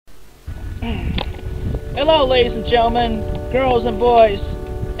Hello, ladies and gentlemen, girls and boys,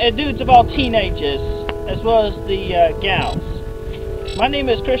 and dudes of all teenagers, as well as the gals. My name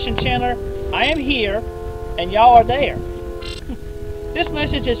is Christian Chandler. I am here, and y'all are there. This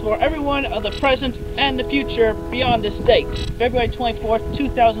message is for everyone of the present and the future beyond this date, February 24th,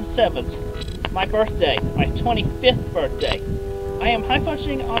 2007, my birthday, my 25th birthday. I am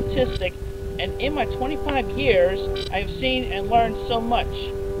high-functioning autistic, and in my 25 years, I have seen and learned so much.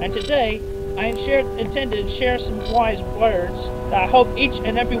 And today, I intended to share some wise words that I hope each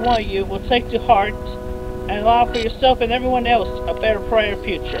and every one of you will take to heart and allow for yourself and everyone else a better, brighter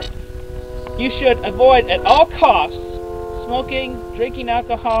future. You should avoid at all costs smoking, drinking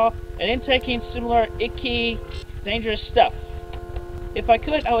alcohol, and intaking similar icky, dangerous stuff. If I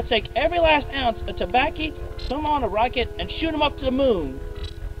could, I would take every last ounce of tobacco, put them on a rocket, and shoot them up to the moon.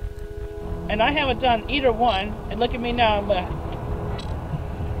 And I haven't done either one, and look at me now, I'm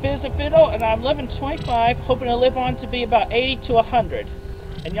fit as a fiddle, and I'm living 25, hoping to live on to be about 80 to 100.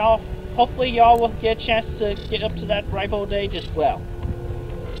 And hopefully y'all will get a chance to get up to that ripe old age as well.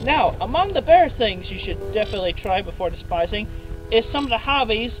 Now, among the better things you should definitely try before despising is some of the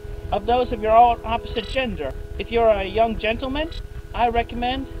hobbies of those of your own opposite gender. If you're a young gentleman, I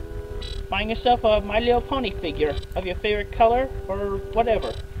recommend buying yourself a My Little Pony figure of your favorite color or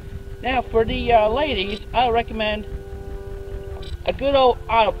whatever. Now, for the ladies, I recommend a good old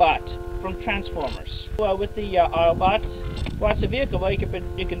Autobot from Transformers. With the Autobot, well, it's a vehicle where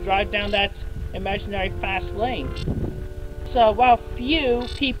you can drive down that imaginary fast lane. So while few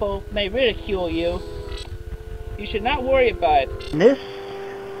people may ridicule you, you should not worry about it. This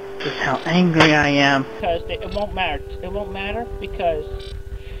is how angry I am. Because it won't matter. It won't matter because...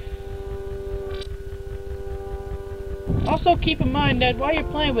 Also keep in mind that while you're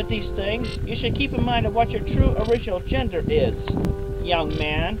playing with these things, you should keep in mind of what your true original gender is. Young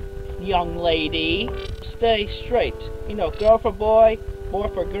man, young lady, stay straight. You know, girl for boy, boy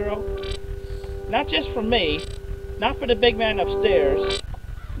for girl. Not just for me, not for the big man upstairs,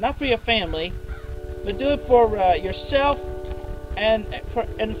 not for your family, but do it for yourself and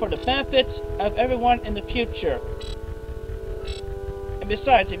for the benefits of everyone in the future. And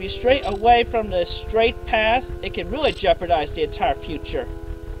besides, if you stray away from the straight path, it can really jeopardize the entire future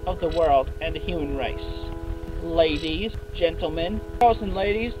of the world and the human race. Ladies, gentlemen, girls and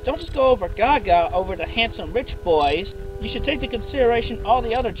ladies, don't just go over gaga over the handsome rich boys. You should take into consideration all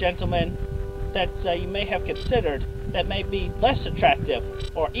the other gentlemen that you may have considered that may be less attractive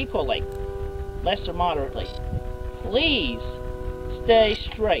or equally, less or moderately. Please stay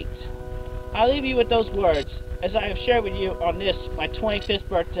straight. I leave you with those words as I have shared with you on this, my 25th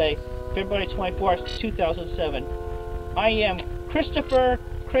birthday, February 24th, 2007. I am Christopher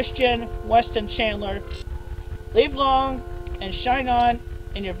Christian Weston Chandler. Live long and shine on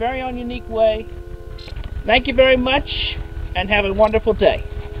in your very own unique way. Thank you very much and have a wonderful day.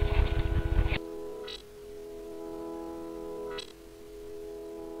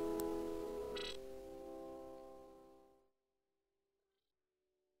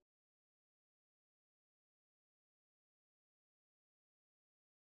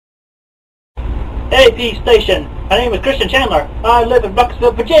 AP Station. My name is Christian Chandler. I live in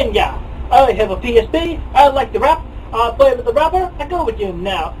Bucksville, Virginia. I have a PSP. I like to rap. I play with the rapper. I go with you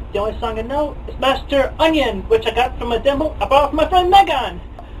now. The only song I know is Master Onion, which I got from a demo I borrowed from my friend Megan.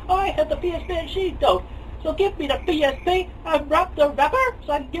 I have the PSP and she don't. So give me the PSP. I rap the rapper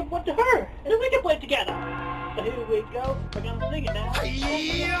so I can give one to her. And then we can play it together. So here we go. We're gonna sing it now.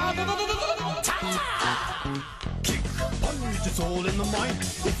 Punch, it's all in the mind.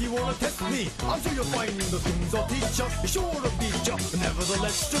 If you wanna test me, I'm sure you'll find the things I'll teach you. Be sure to beat you.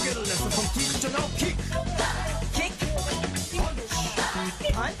 Nevertheless, you'll get a lesson from teacher. Now kick, Kick,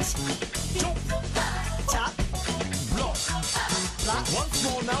 punch, jump, chop, block. block, Once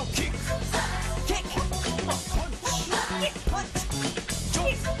more now, kick, kick, punch, punch,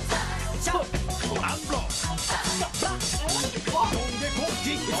 jump, chop, and block. block. Don't get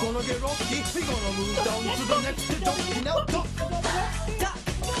cocky, it's gonna get rocky. We're gonna move down to the next junkie. Now duck, Duck,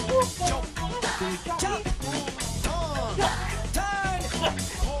 jump, jump, turn, turn,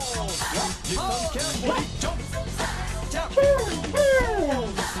 pause. You can carefully jump, jump,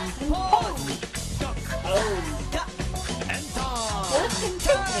 pause, duck, duck, and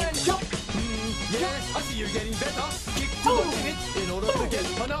turn. jump, Yeah, I see you're getting better. Kick to the limit in order to get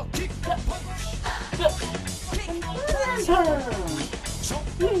one now. Kick, punch, kick, Turn. jump,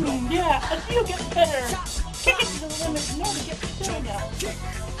 Yeah, I feel get better. chop, Kick it to the limit in order to get better now. kick,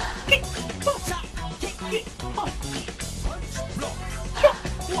 Kick, punch, chop, kick, kick, punch, punch, block. chop,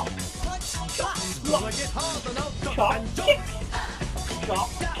 block, punch, block, Gonna get harder now. Duck chop, and kick, jump. block,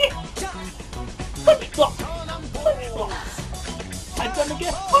 kick, punch block, punch block. I'm gonna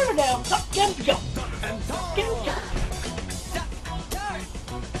get harder now, duck and jump, duck and jump.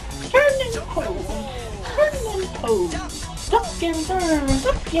 Turn and pose, duck and turn,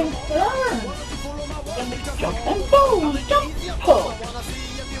 duck and turn. Jump and pose, jump, pose.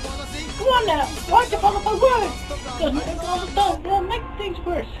 Come on now, watch it follow my words. Doesn't make all the time, they'll make things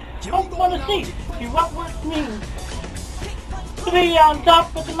worse. Don't wanna see you what words mean. To be on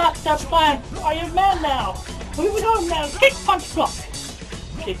top of the master plan. Are you a man now? Moving on now, kick, punch, block.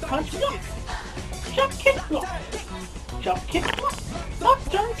 Kick, punch, block. Jump, kick, block. Jump, kick, block. Block,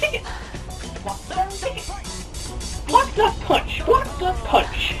 turn, kick it. Block, turn, kick it. Block, duck, punch. Block, duck,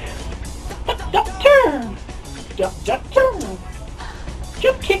 punch. Duck, duck, turn. Duck, duck, turn.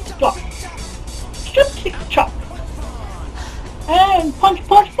 Jump, kick, block. Jump, kick, chop. And punch,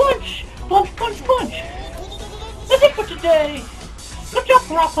 punch, punch. Punch, punch, punch. That's it for today. Good job,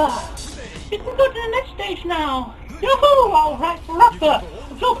 Rappa. You can go to the next stage now. Yoo-hoo! All right, Rappa.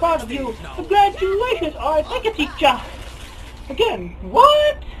 I'm so proud of you. Congratulations. All right, thank you, teacher. Again,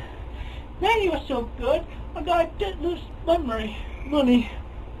 what? Man, you were so good. I did lose money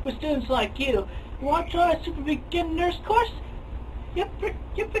with students like you. You want to try a super beginner's course?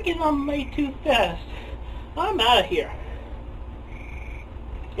 You're picking on me too fast. I'm out of here.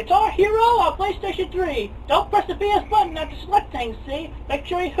 It's our hero on PlayStation 3. Don't press the BS button after select things, see? Make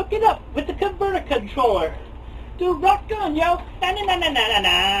sure you hook it up with the converter controller. Do rock on, yo.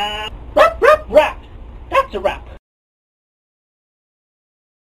 Na-na-na-na-na-na. Rap, rap, rap. That's a rap.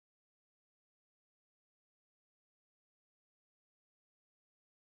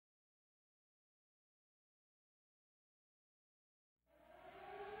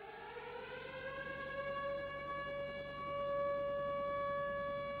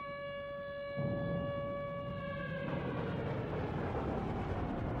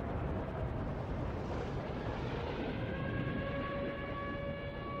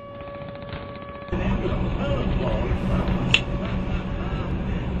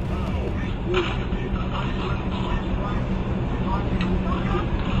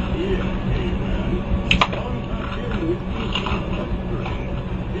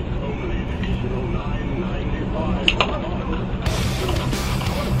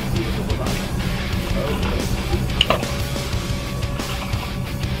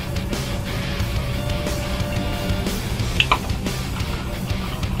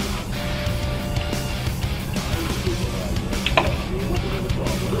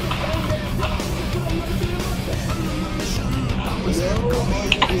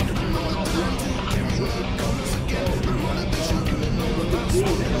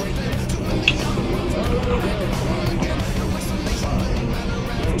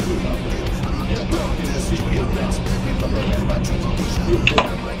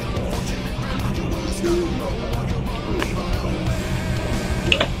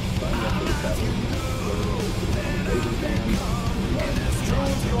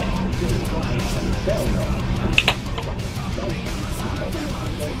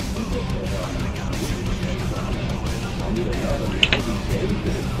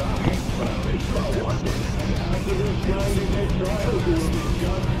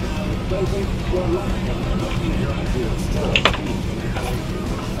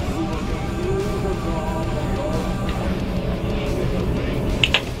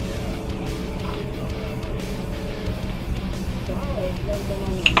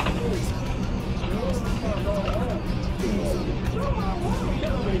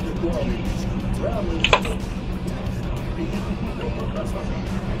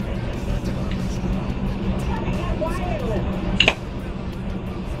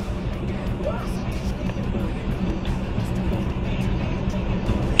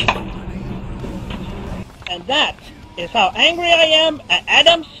 And that is how angry I am at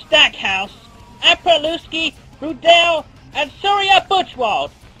Adam Stackhouse, Aprilewski, Rudell, and Surya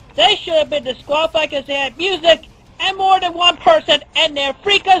Butchwald. They should have been disqualified because they had music and more than one person in their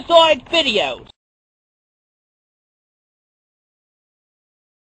Freakazoid videos.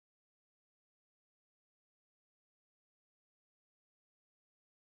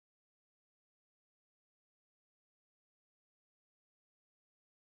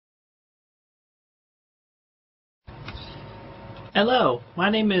 Hello, my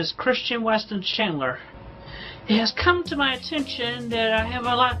name is Christian Weston Chandler. It has come to my attention that I have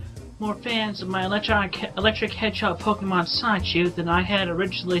a lot more fans of my Electric Hedgehog Pokemon Sonichu than I had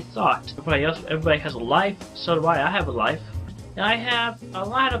originally thought. Everybody has a life, so do I. I have a life. And I have a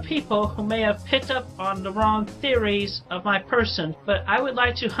lot of people who may have picked up on the wrong theories of my person, but I would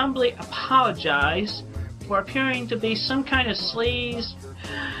like to humbly apologize for appearing to be some kind of sleaze.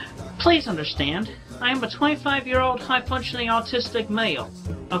 Please understand, I am a 25-year-old high-functioning autistic male,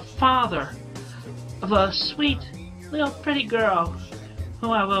 a father of a sweet little pretty girl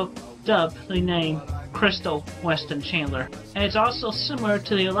who I will dub the name Crystal Weston Chandler. And it's also similar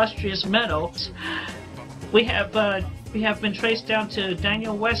to the illustrious medals. We have been traced down to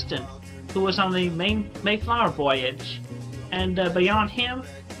Daniel Weston, who was on the Mayflower voyage, and beyond him,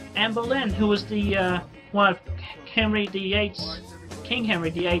 Anne Boleyn, who was the one of King Henry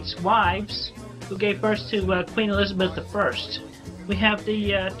VIII's wives, who gave birth to Queen Elizabeth I. We have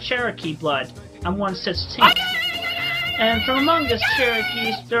the Cherokee blood. I'm 1/16. And from among the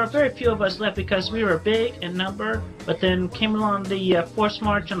Cherokees, there are very few of us left because we were big in number, but then came along the forced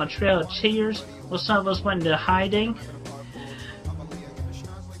march on the Trail of Tears, where some of us went into hiding.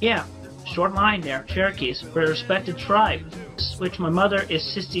 Yeah, short line there, Cherokees. We're a respected tribe, which my mother is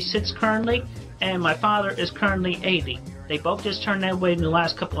 66 currently, and my father is currently 80. They both just turned that way in the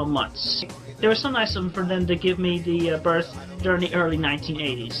last couple of months. There was so nice of them for them to give me the birth during the early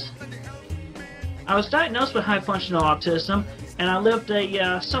 1980s. I was diagnosed with high-functional autism, and I lived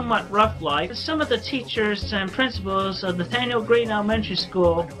a somewhat rough life. Some of the teachers and principals of Nathaniel Green Elementary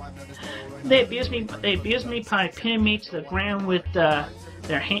School, they abused me by pinning me to the ground with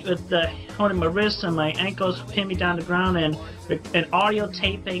holding my wrists and my ankles, pinning me down to the ground, and audio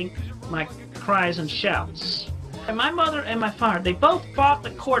taping my cries and shouts. And my mother and my father, they both fought the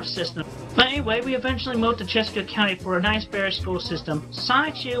court system. But anyway, we eventually moved to Chesterfield County for a nice Barry school system.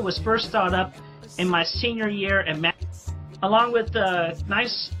 Science U was first thought up in my senior year in math, along with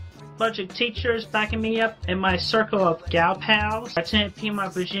nice bunch of teachers backing me up in my circle of gal pals. I attended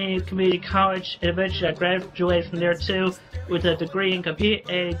Piedmont Virginia Community College, and eventually I graduated from there too with a degree in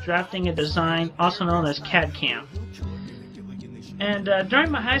computer-aided drafting and design, also known as CAD/CAM. And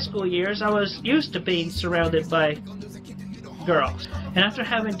during my high school years, I was used to being surrounded by girls, and after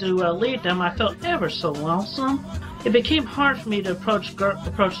having to lead them, I felt ever so lonesome. It became hard for me to approach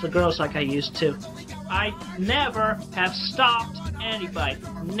the girls like I used to. I never have stalked anybody.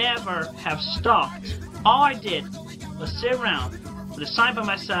 Never have stalked. All I did was sit around with a sign by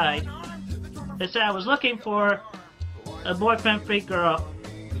my side that said I was looking for a boyfriend-free girl,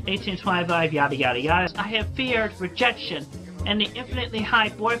 1825, yada yada yada. I have feared rejection and the infinitely high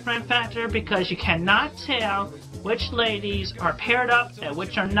boyfriend factor because you cannot tell which ladies are paired up and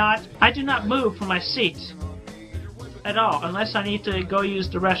which are not. I do not move from my seat at all unless I need to go use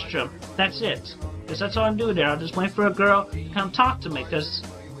the restroom. That's it. Because that's all I'm doing there. I'll just wait for a girl to come talk to me because,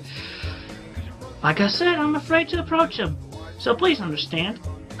 like I said, I'm afraid to approach them. So please understand,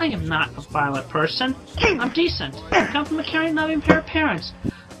 I am not a violent person. I'm decent. I come from a caring, loving pair of parents.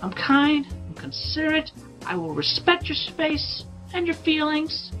 I'm kind, I'm considerate, I will respect your space and your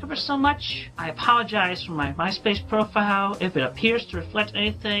feelings ever so much. I apologize for my MySpace profile if it appears to reflect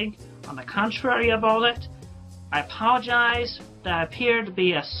anything on the contrary of all that. I apologize that I appear to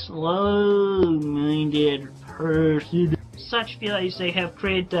be a slow-minded person. Such feelings they have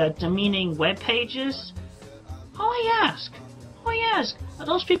created demeaning web pages. All I ask of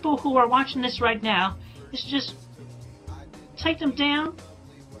those people who are watching this right now is just take them down,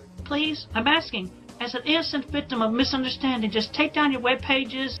 please. I'm asking, as an innocent victim of misunderstanding, just take down your web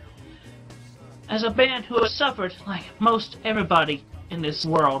pages. As a man who has suffered like most everybody in this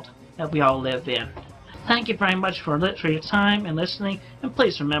world that we all live in. Thank you very much for your time and listening, and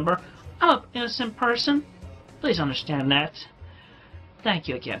please remember, I'm an innocent person. Please understand that. Thank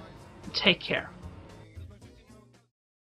you again. Take care.